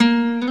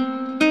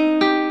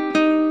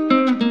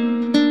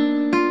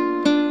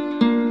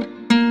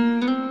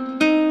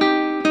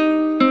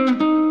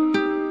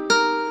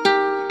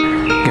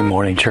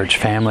church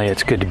family.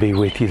 It's good to be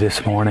with you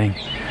this morning.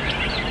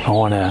 I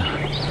want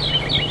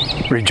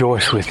to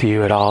rejoice with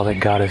you at all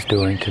that God is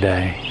doing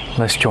today.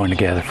 Let's join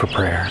together for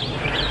prayer.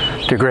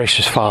 Dear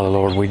gracious Father,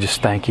 Lord, we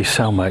just thank you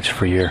so much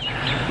for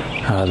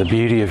the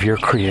beauty of your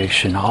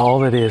creation, all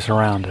that is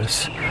around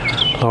us.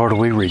 Lord,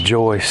 we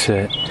rejoice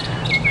at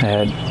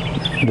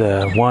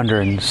the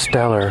wonder and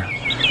stellar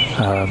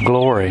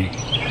glory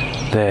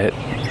that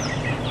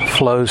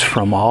flows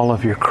from all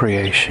of your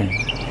creation,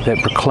 that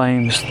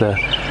proclaims the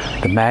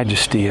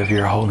majesty of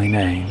your holy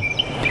name.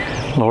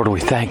 Lord, we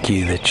thank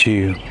you that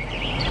you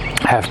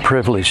have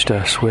privileged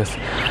us with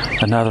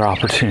another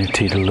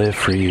opportunity to live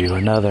for you,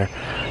 another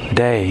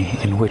day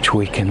in which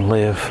we can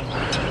live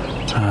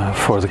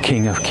for the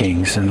King of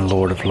Kings and the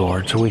Lord of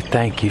Lords. We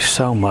thank you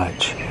so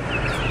much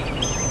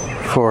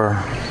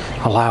for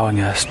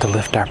allowing us to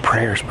lift our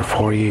prayers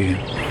before you.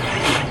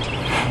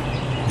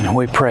 And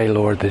we pray,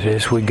 Lord, that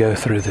as we go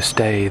through this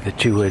day,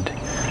 that you would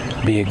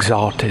be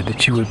exalted,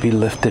 that you would be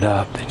lifted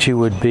up, that you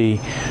would be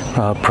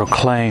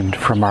proclaimed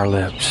from our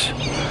lips.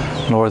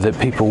 Lord, that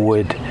people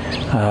would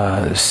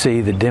see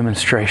the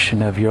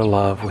demonstration of your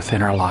love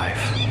within our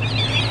life.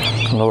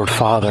 Lord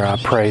Father, I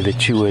pray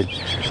that you would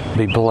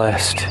be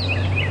blessed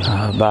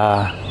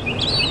by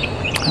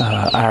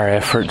our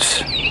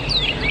efforts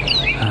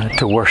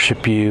to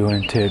worship you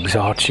and to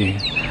exalt you.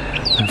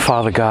 And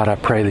Father God, I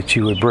pray that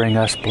you would bring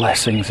us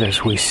blessings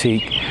as we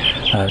seek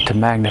to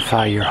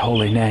magnify your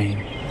holy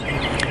name.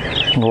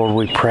 Lord,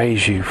 we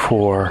praise you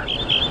for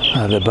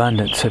the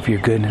abundance of your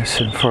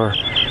goodness and for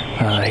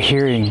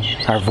hearing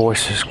our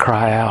voices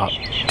cry out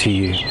to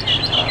you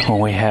when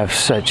we have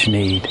such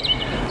need.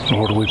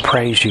 Lord, we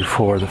praise you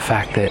for the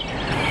fact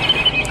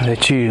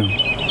that you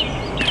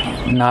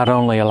not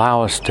only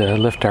allow us to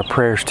lift our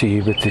prayers to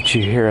you, but that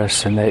you hear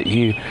us and that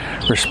you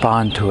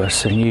respond to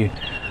us and you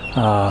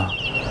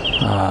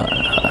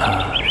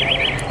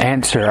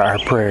answer our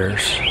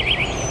prayers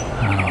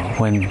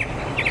when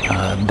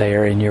they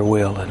are in your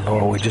will. And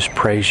Lord, we just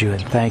praise you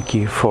and thank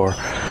you for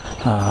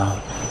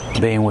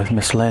being with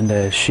Miss Linda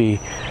as she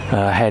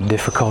had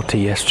difficulty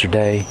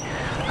yesterday.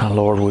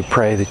 Lord, we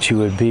pray that you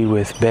would be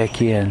with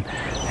Becky and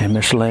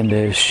Miss Linda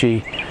as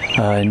she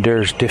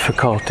endures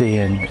difficulty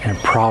and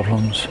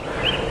problems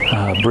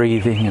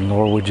breathing. And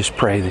Lord, we just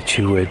pray that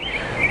you would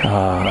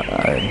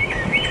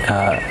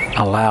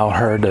allow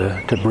her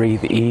to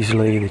breathe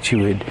easily, that you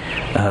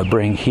would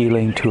bring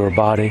healing to her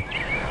body.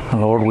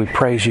 And Lord, we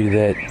praise you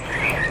that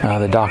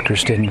the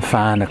doctors didn't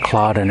find a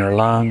clot in her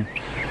lung,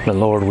 but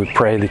Lord, we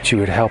pray that you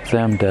would help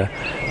them to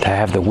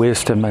have the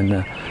wisdom and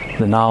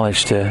the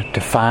knowledge to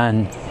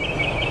find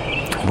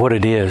what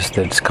it is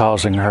that's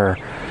causing her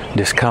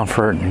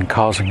discomfort and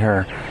causing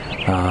her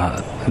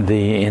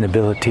the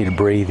inability to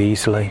breathe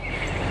easily.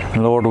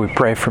 And Lord, we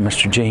pray for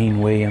Mr. Gene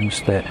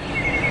Williams that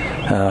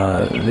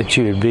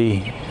you would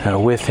be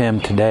with him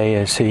today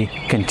as he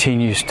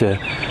continues to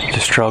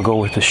struggle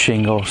with the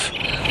shingles.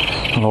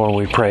 Lord,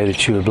 we pray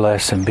that you would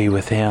bless and be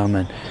with him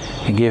and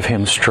give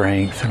him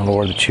strength. And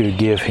Lord, that you would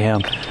give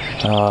him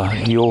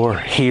your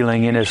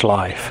healing in his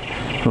life.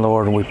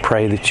 Lord, we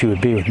pray that you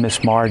would be with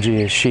Miss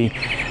Margie as she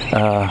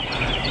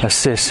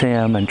assists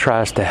him and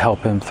tries to help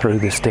him through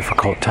this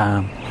difficult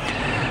time.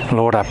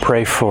 Lord, I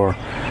pray for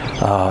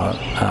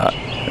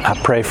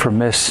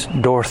Miss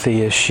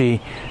Dorothy as she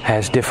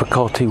has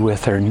difficulty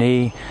with her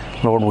knee.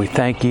 Lord, we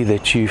thank you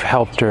that you've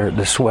helped her,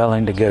 the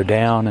swelling to go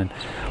down. And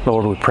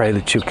Lord, we pray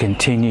that you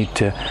continue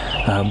to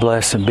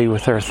bless and be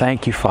with her.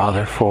 Thank you,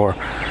 Father, for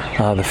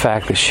the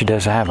fact that she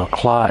doesn't have a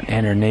clot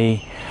in her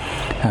knee.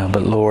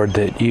 But Lord,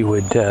 that you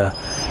would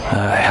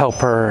help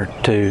her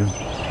to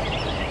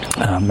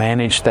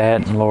manage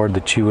that. And Lord,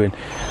 that you would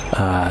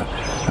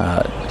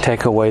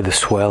take away the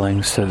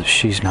swelling so that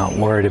she's not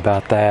worried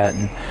about that.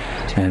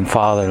 And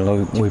Father,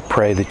 Lord, we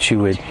pray that you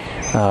would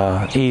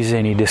ease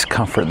any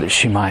discomfort that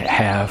she might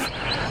have.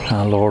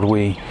 Lord,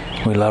 we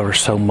love her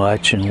so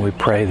much, and we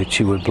pray that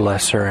you would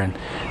bless her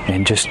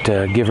and just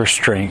give her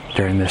strength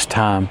during this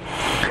time.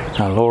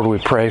 Lord, we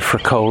pray for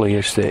Coley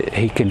as that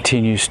he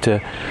continues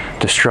to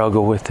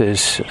struggle with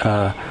his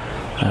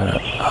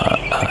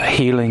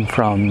healing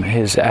from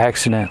his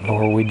accident.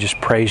 Lord, we just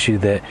praise you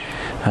that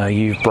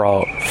you've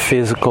brought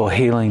physical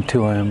healing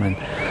to him. And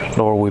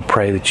Lord, we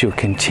pray that you'll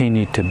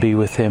continue to be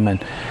with him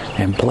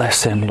and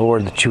bless him.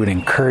 Lord, that you would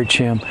encourage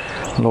him.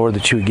 Lord,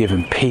 that you would give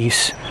him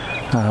peace.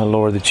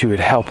 Lord, that you would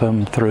help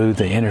him through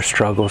the inner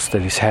struggles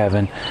that he's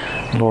having.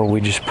 Lord,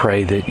 we just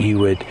pray that you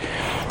would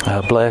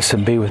bless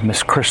and be with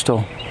Miss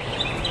Crystal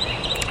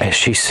as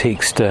she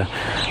seeks to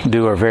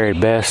do her very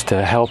best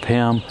to help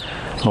him.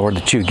 Lord,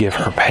 that you give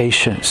her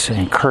patience and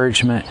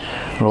encouragement.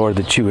 Lord,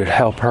 that you would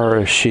help her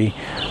as she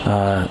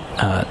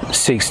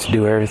seeks to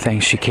do everything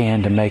she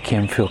can to make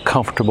him feel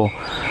comfortable.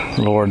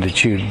 Lord,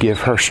 that you would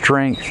give her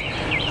strength.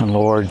 And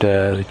Lord,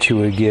 that you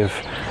would give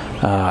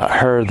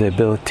her the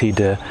ability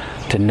to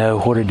know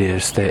what it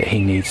is that he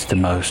needs the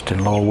most.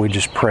 And Lord, we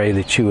just pray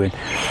that you would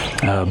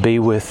be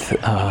with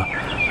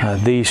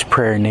these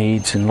prayer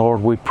needs. And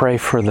Lord, we pray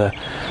for the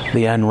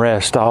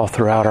unrest all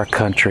throughout our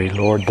country.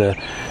 Lord, the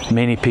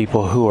many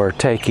people who are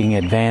taking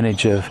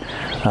advantage of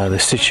the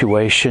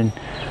situation,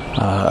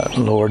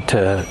 Lord,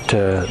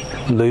 to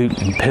loot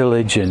and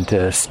pillage and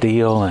to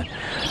steal and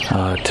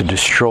to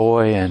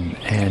destroy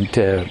and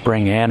to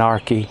bring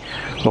anarchy.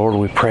 Lord,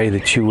 we pray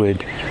that you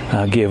would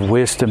give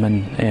wisdom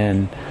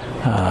and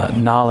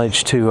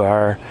knowledge to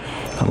our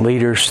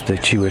leaders,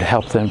 that you would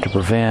help them to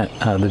prevent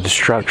the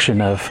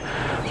destruction of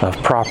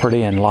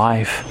property and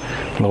life.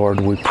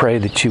 Lord, we pray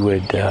that you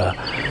would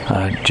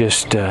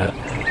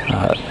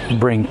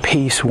bring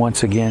peace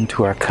once again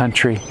to our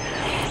country.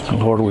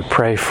 Lord, we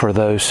pray for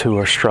those who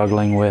are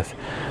struggling with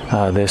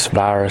this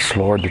virus,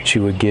 Lord, that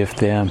you would give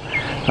them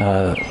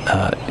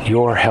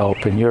your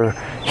help and your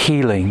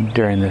healing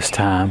during this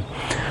time.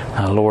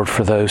 Lord,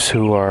 for those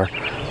who are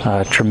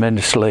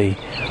tremendously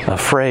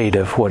afraid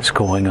of what's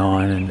going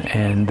on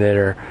and that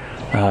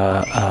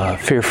are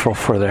fearful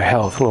for their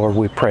health, Lord,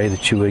 we pray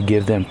that you would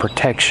give them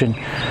protection.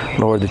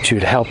 Lord, that you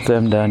would help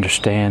them to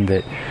understand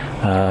that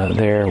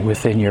they're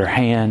within your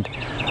hand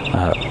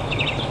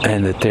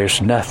and that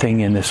there's nothing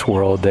in this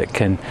world that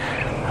can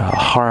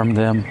harm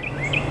them.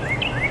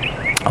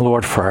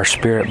 Lord, for our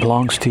spirit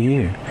belongs to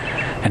you,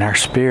 and our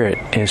spirit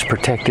is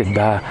protected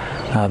by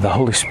the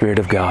Holy Spirit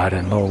of God.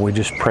 And Lord, we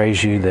just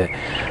praise you that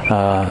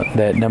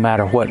that no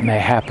matter what may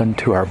happen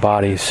to our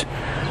bodies,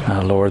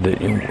 Lord, that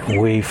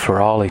we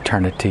for all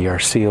eternity are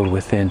sealed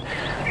within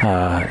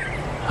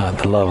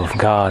the love of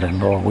God. And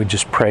Lord, we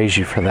just praise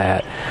you for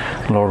that.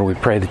 Lord, we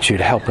pray that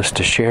you'd help us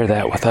to share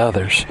that with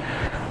others.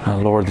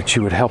 Lord, that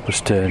you would help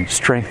us to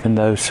strengthen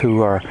those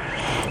who are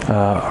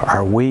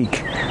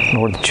weak.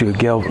 Lord, that you would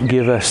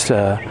give us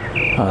the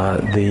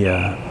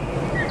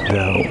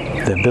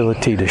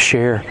ability to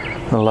share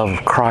the love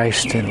of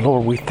Christ. And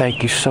Lord, we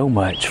thank you so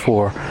much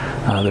for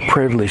the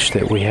privilege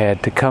that we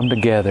had to come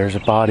together as a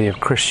body of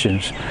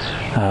Christians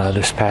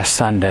this past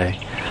Sunday.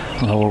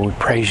 Lord, we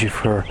praise you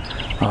for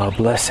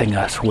blessing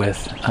us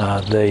with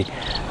the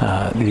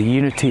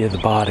unity of the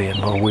body. And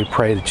Lord, we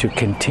pray that you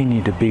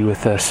continue to be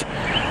with us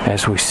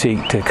as we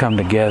seek to come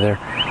together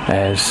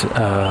as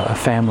a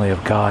family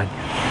of God.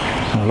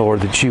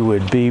 Lord, that you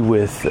would be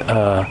with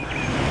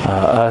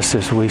us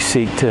as we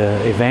seek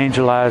to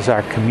evangelize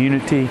our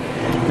community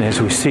and as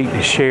we seek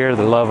to share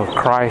the love of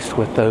Christ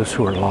with those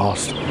who are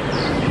lost.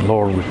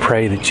 Lord, we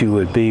pray that you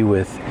would be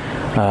with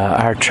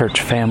our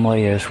church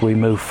family as we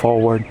move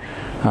forward.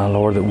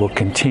 Lord, that we'll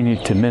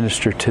continue to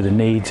minister to the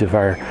needs of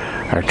our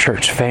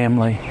church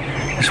family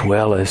as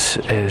well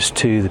as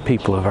to the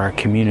people of our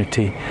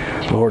community.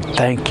 Lord,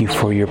 thank you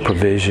for your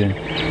provision.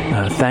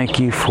 Thank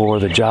you for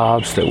the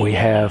jobs that we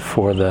have,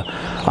 for the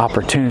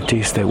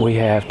opportunities that we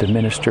have to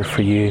minister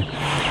for you.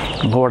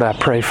 Lord, I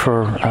pray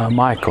for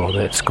Michael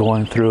that's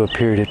going through a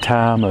period of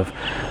time of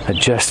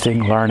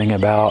adjusting, learning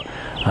about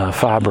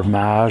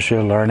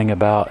fibromyalgia, learning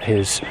about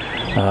his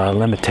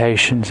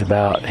limitations,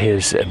 about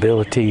his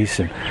abilities.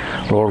 And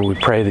Lord, we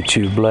pray that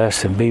you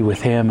bless and be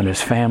with him and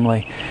his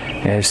family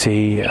as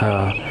he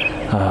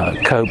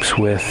copes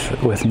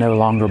with no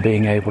longer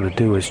being able to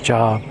do his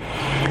job.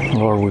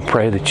 Lord, we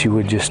pray that you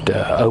would just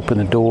open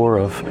the door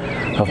of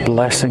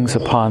blessings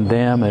upon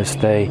them as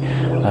they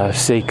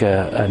seek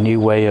a new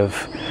way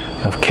of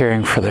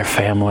caring for their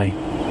family.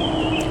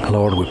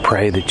 Lord, we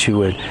pray that you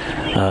would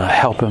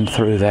help them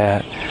through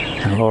that.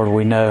 And Lord,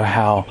 we know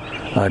how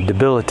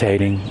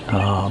debilitating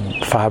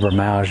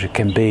fibromyalgia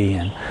can be.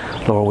 And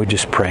Lord, we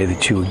just pray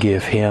that you would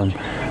give him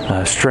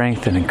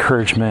strength and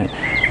encouragement.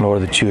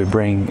 Lord, that you would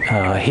bring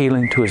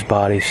healing to his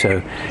body so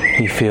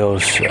he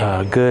feels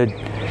good,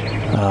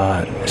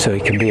 so he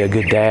can be a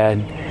good dad,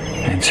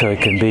 and so he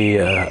can be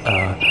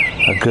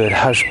a good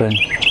husband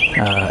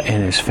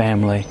in his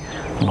family.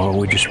 Lord,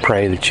 we just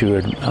pray that you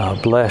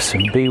would bless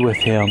and be with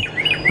him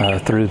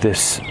through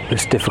this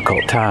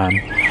difficult time.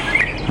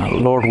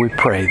 Lord, we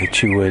pray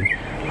that you would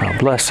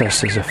bless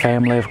us as a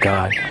family of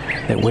God,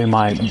 that we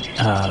might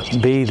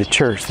be the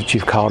church that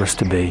you've called us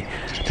to be,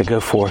 to go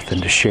forth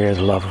and to share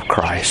the love of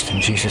Christ.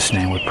 In Jesus'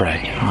 name we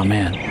pray.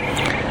 Amen.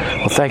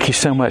 Well, thank you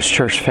so much,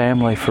 church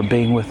family, for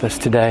being with us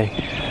today.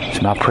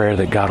 It's my prayer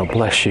that God will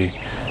bless you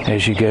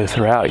as you go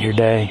throughout your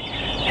day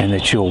and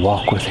that you'll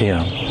walk with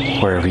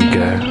him wherever you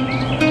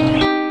go.